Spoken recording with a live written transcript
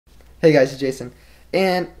Hey guys, it's Jason.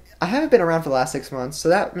 And I haven't been around for the last 6 months, so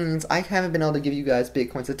that means I haven't been able to give you guys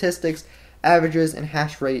Bitcoin statistics, averages, and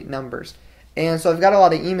hash rate numbers. And so I've got a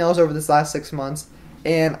lot of emails over this last 6 months,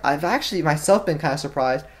 and I've actually myself been kind of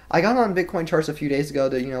surprised. I got on Bitcoin charts a few days ago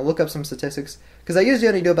to look up some statistics because I usually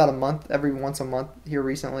only do about a month, every once a month here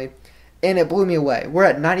recently, and it blew me away. We're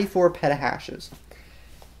at 94 petahashes.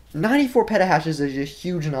 94 petahashes is a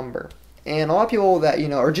huge number, and a lot of people that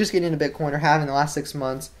are just getting into Bitcoin or have in the last 6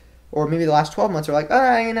 months or maybe the last 12 months are like,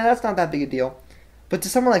 that's not that big a deal. But to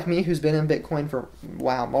someone like me who's been in Bitcoin for,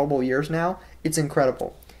 multiple years now, it's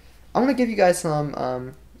incredible. I'm going to give you guys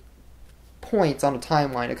some points on a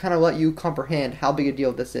timeline to kind of let you comprehend how big a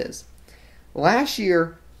deal this is. Last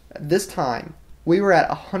year, at this time, we were at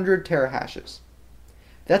 100 terahashes.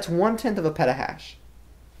 That's 1/10 of a petahash.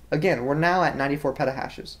 Again, we're now at 94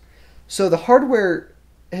 petahashes. So the hardware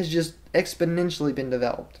has just exponentially been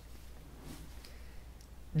developed.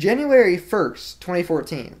 January 1st,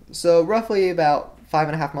 2014, so roughly about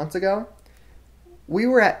 5.5 months ago, we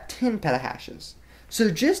were at 10 petahashes. So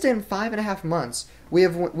just in 5.5 months, we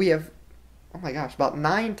have oh my gosh, about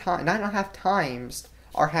 9.5 times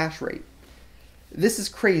our hash rate. This is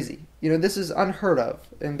crazy. This is unheard of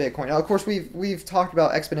in Bitcoin. Now, of course, we've talked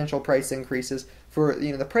about exponential price increases for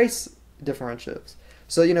the price differentials.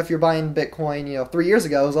 So if you're buying Bitcoin 3 years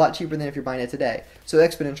ago, it was a lot cheaper than if you're buying it today. So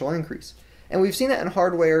exponential increase. And we've seen that in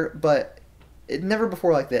hardware, but never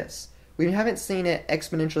before like this. We haven't seen it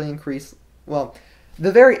exponentially increase. Well,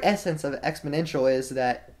 the very essence of exponential is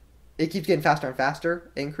that it keeps getting faster and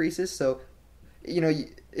faster, increases. So,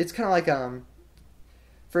 it's kind of like,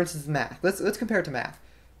 for instance, math. Let's compare it to math.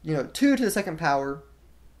 2 to the second power,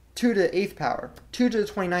 2 to the 8th power, 2 to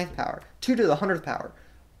the 29th power, 2 to the 100th power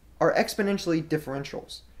are exponentially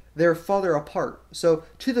differentials. They're farther apart. So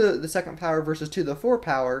 2 to the second power versus 2 to the 4th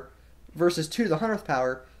power versus 2 to the 100th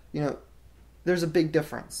power, there's a big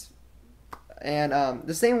difference. And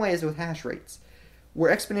the same way is with hash rates. We're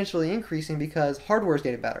exponentially increasing because hardware is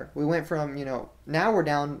getting better. We went from, now we're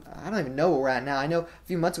down, I don't even know what we're at now. I know a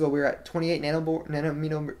few months ago we were at 28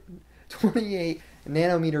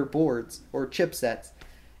 nanometer boards or chipsets.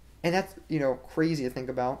 And that's, crazy to think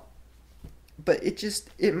about. But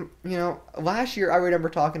last year I remember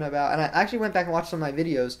talking about, and I actually went back and watched some of my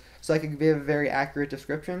videos so I could give a very accurate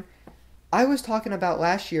description. I was talking about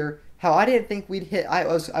last year how I didn't think we'd hit. I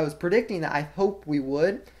was predicting that I hope we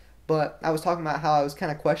would, but I was talking about how I was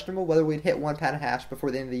kind of questionable whether we'd hit 1 petahash before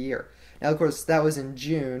the end of the year. Now, of course, that was in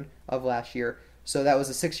June of last year, so that was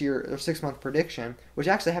a 6-month prediction, which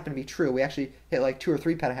actually happened to be true. We actually hit like 2 or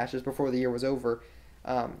 3 petahashes before the year was over.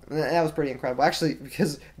 That was pretty incredible. Actually,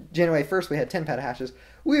 because January 1st we had 10 petahashes,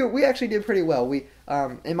 we actually did pretty well.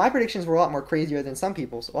 And my predictions were a lot more crazier than some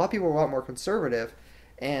people's. A lot of people were a lot more conservative,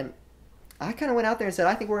 and I kind of went out there and said,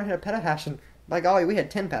 I think we're going to hit a petahash, and by golly, we had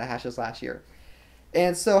 10 petahashes last year.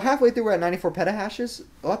 And so halfway through we're at 94 petahashes.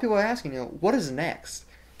 A lot of people are asking, what is next?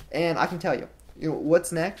 And I can tell you,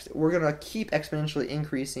 what's next? We're going to keep exponentially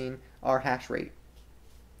increasing our hash rate.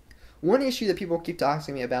 One issue that people keep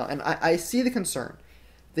asking me about, and I see the concern.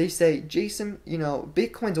 They say, Jason,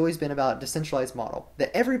 Bitcoin's always been about a decentralized model, that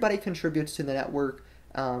everybody contributes to the network,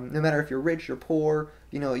 no matter if you're rich or poor,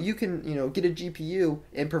 you can, get a GPU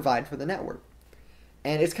and provide for the network.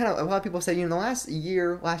 And it's kind of, a lot of people say, the last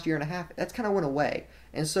year and a half, that's kind of went away.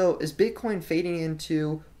 And so is Bitcoin fading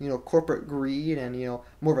into, corporate greed and,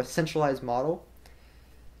 more of a centralized model?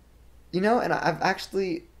 And I've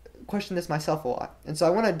actually questioned this myself a lot. And so I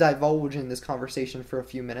want to divulge in this conversation for a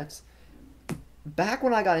few minutes. Back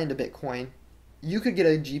when I got into Bitcoin, you could get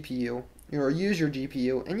a GPU, or use your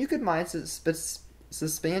GPU, and you could mine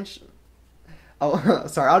suspension. Oh,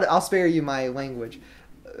 sorry, I'll spare you my language.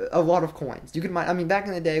 A lot of coins. You could mine. Back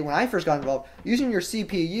in the day when I first got involved, using your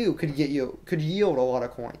CPU could yield a lot of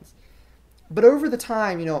coins. But over the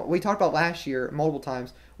time, we talked about last year multiple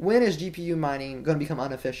times. When is GPU mining going to become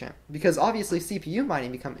inefficient? Because obviously CPU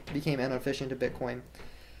mining became inefficient to Bitcoin.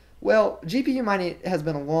 Well, GPU mining has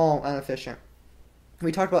been long inefficient.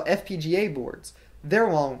 We talked about FPGA boards.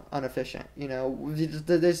 They're long inefficient.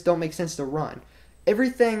 They just don't make sense to run.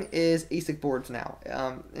 Everything is ASIC boards now.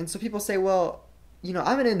 And so people say, well,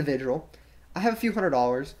 I'm an individual. I have a few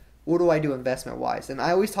 $100s. What do I do investment-wise? And I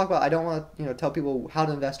always talk about, I don't want to, tell people how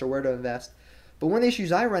to invest or where to invest. But one of the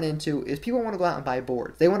issues I run into is people want to go out and buy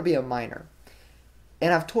boards. They want to be a miner.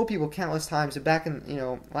 And I've told people countless times that back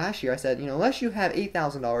in, last year I said, unless you have $8,000,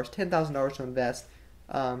 $10,000 to invest,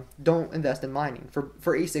 don't invest in mining for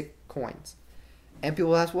ASIC coins. And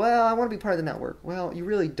people ask, well, I want to be part of the network. Well, you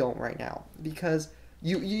really don't right now, because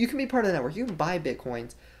you can be part of the network. You can buy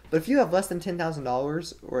Bitcoins, But if you have less than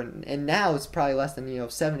 $10,000, and now it's probably less than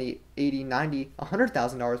 70, 80, 90,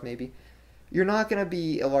 $100,000 maybe, you're not going to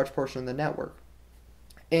be a large portion of the network.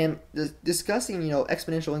 And discussing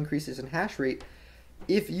exponential increases in hash rate,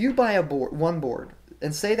 if you buy one board,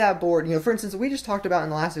 and say that board, for instance, we just talked about in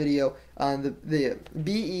the last video the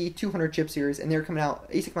BE200 chip series, and they're coming out,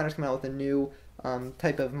 ASIC miners coming out with a new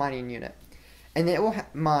type of mining unit, and it will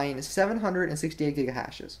mine 768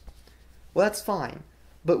 gigahashes. Well, that's fine,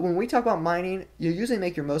 but when we talk about mining, you usually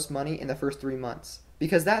make your most money in the first 3 months,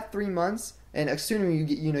 because that 3 months, and assuming you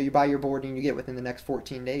get, you buy your board and you get within the next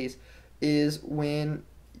 14 days, is when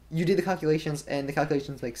you do the calculations and the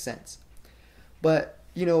calculations make sense. But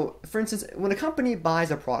for instance, when a company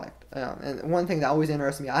buys a product, and one thing that always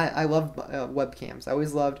interests me, I love webcams. I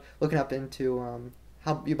always loved looking up into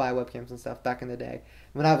how you buy webcams and stuff back in the day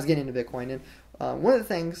when I was getting into Bitcoin. And one of the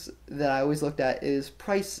things that I always looked at is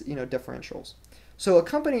price, differentials. So a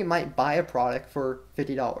company might buy a product for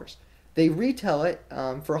 $50. They retail it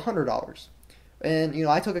for $100. And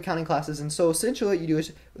I took accounting classes, and so essentially what you do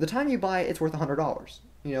is the time you buy it, it's worth $100.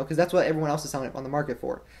 Because that's what everyone else is selling it on the market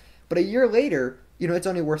for. But a year later, it's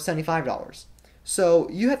only worth $75. So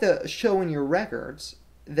you have to show in your records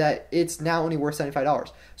that it's now only worth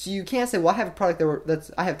 $75. So you can't say, well, I have a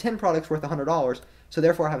product I have 10 products worth $100, so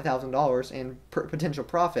therefore I have $1,000 in potential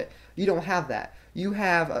profit. You don't have that. You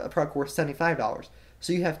have a product worth $75.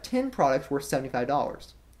 So you have 10 products worth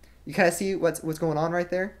 $75. You kind of see what's going on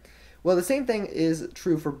right there? Well, the same thing is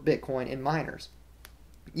true for Bitcoin and miners.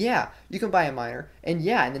 Yeah, you can buy a miner, and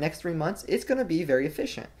yeah, in the next 3 months, it's going to be very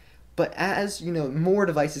efficient. But as more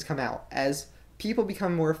devices come out, as people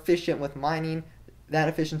become more efficient with mining, that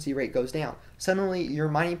efficiency rate goes down. Suddenly, your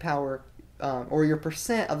mining power, or your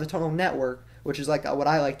percent of the total network, which is like what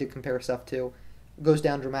I like to compare stuff to, goes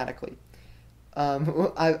down dramatically.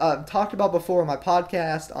 I've talked about before on my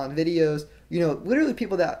podcast, on videos, literally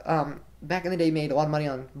people that back in the day made a lot of money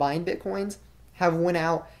on buying Bitcoins have went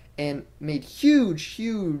out and made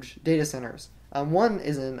huge data centers. One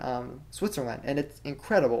is in Switzerland, and it's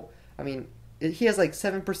incredible. I mean, he has like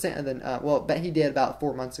 7% of the, but he did about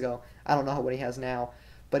 4 months ago. I don't know what he has now,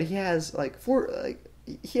 but he has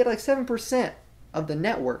he had like 7% of the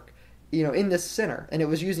network, in this center, and it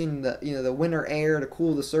was using the winter air to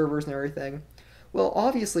cool the servers and everything. Well,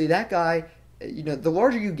 obviously that guy, the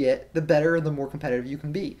larger you get, the better and the more competitive you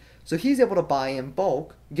can be. So he's able to buy in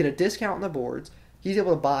bulk, get a discount on the boards. He's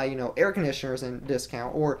able to buy, air conditioners in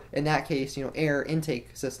discount, or in that case, air intake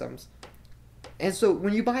systems. And so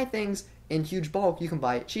when you buy things in huge bulk, you can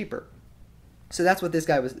buy it cheaper. So that's what this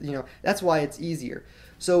guy was, that's why it's easier.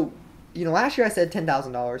 So, last year I said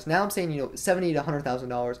 $10,000. Now I'm saying, $70,000 to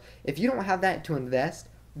 $100,000. If you don't have that to invest,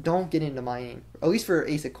 don't get into mining, at least for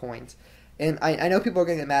ASIC coins. And I know people are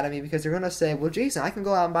going to get mad at me because they're going to say, well, Jason, I can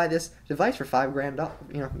go out and buy this device for $5,000,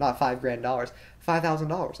 not $5,000,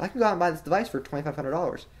 $5,000. I can go out and buy this device for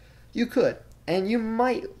 $2,500. You could, and you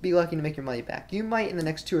might be lucky to make your money back. You might, in the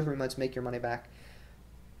next 2 or 3 months, make your money back.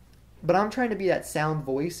 But I'm trying to be that sound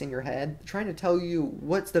voice in your head, trying to tell you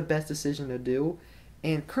what's the best decision to do.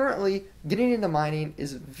 And currently, getting into mining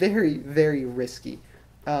is very, very risky.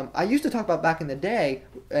 I used to talk about back in the day,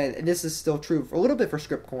 and this is still true for a little bit for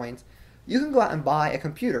script coins. You can go out and buy a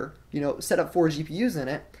computer, set up 4 GPUs in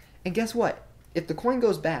it, and guess what? If the coin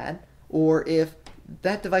goes bad, or if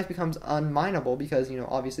that device becomes unmineable because,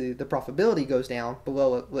 obviously the profitability goes down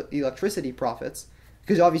below electricity profits,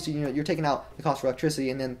 because obviously, you're taking out the cost for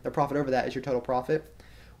electricity, and then the profit over that is your total profit.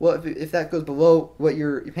 Well, if that goes below what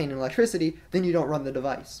you're paying in electricity, then you don't run the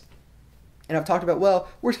device. And I've talked about, well,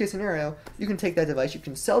 worst case scenario, you can take that device, you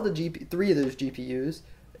can sell the 3 of those GPUs,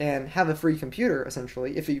 and have a free computer,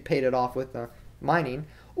 essentially, if you paid it off with mining,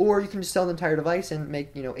 or you can just sell the entire device and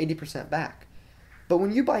make 80% back. But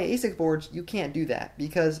when you buy ASIC boards, you can't do that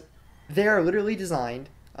because they are literally designed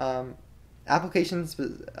applications.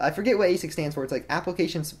 I forget what ASIC stands for. It's like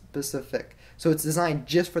application specific. So it's designed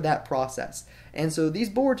just for that process. And so these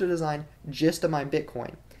boards are designed just to mine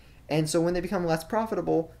Bitcoin. And so when they become less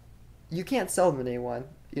profitable, you can't sell them to anyone.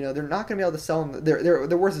 They're not going to be able to sell them.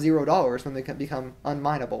 They're worth $0 when they become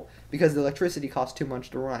unmineable because the electricity costs too much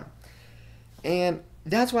to run. And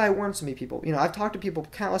that's why I warned so many people. I've talked to people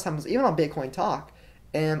countless times, even on Bitcoin Talk,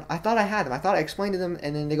 and I thought I had them. I thought I explained to them,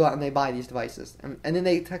 and then they go out and they buy these devices. And then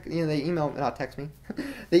they email, not text me.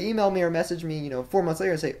 They email me or message me, 4 months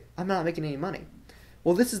later and say, I'm not making any money.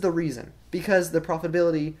 Well, this is the reason. Because the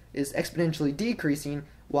profitability is exponentially decreasing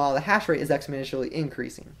while the hash rate is exponentially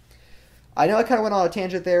increasing. I know I kind of went on a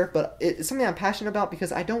tangent there, but it's something I'm passionate about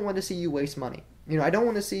because I don't want to see you waste money. I don't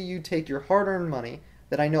want to see you take your hard-earned money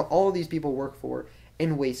that I know all of these people work for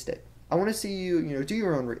and waste it. I want to see you, do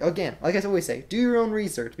your own, again, like I always say, do your own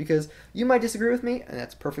research, because you might disagree with me, and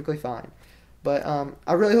that's perfectly fine. But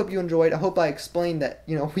I really hope you enjoyed. I hope I explained that,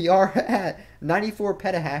 we are at 94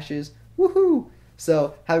 petahashes. Woohoo!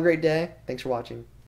 So, have a great day. Thanks for watching.